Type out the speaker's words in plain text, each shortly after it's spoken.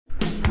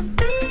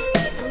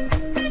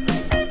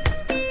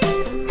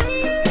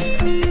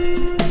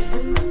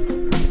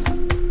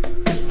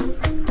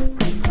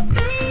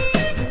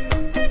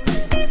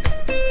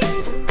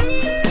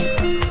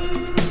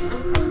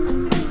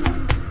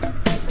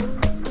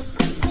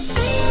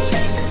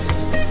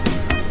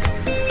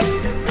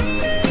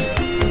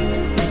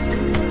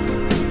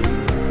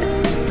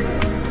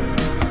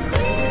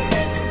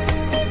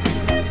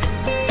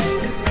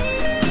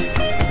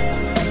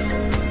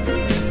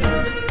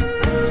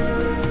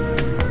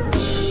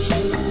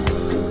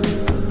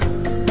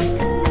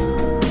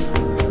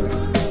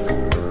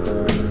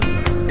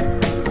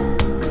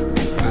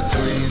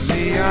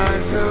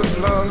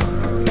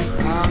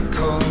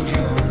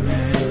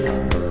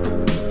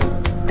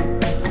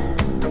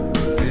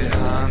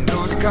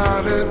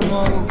rose-guarded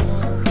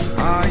walls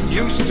I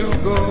used to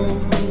go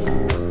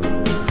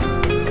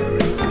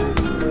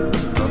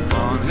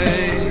upon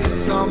a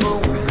summer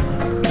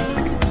wind.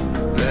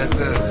 There's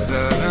a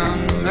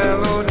certain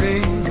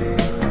melody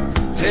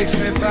takes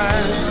me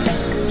back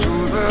to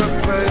the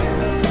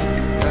place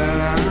that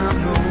I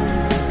know.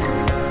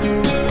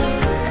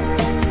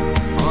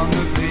 On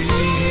the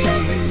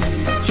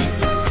beach,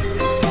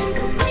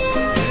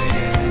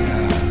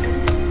 yeah.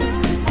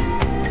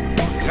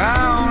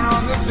 Down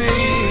on the beach,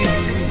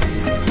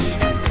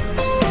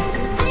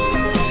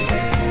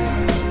 yeah.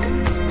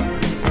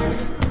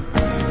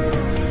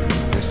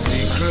 The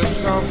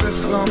secrets of the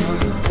summer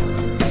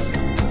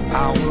I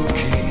will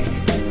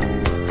keep.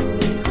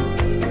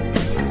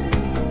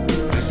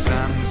 The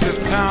sands of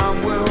time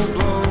will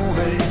blow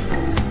away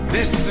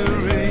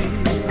mystery.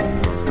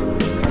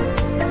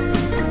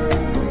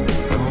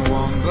 No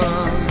one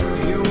but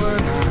you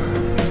and I,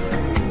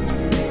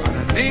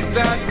 underneath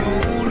that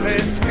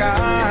moonlit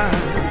sky.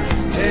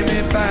 Take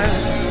me back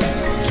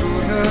to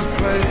the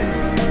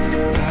place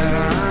that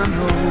I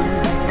know.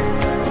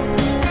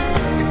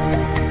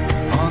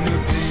 On the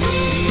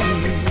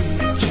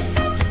beach,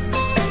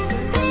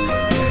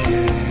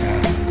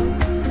 yeah.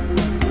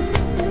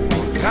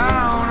 Oh,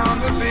 down on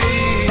the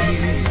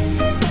beach,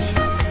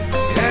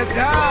 yeah,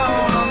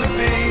 down on the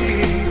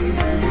beach,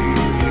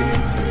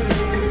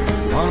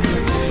 on the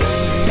beach,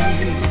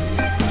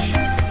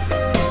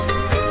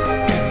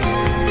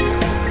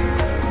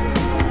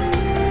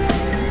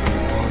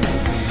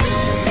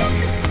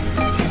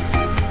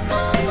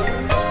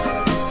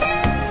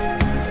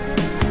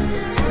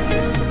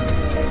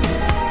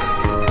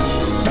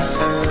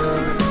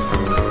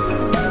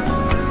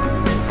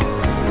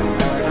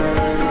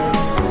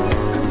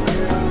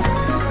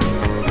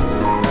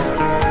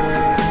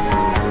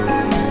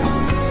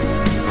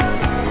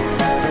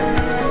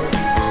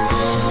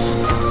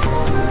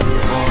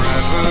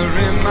 forever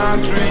in my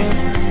dreams.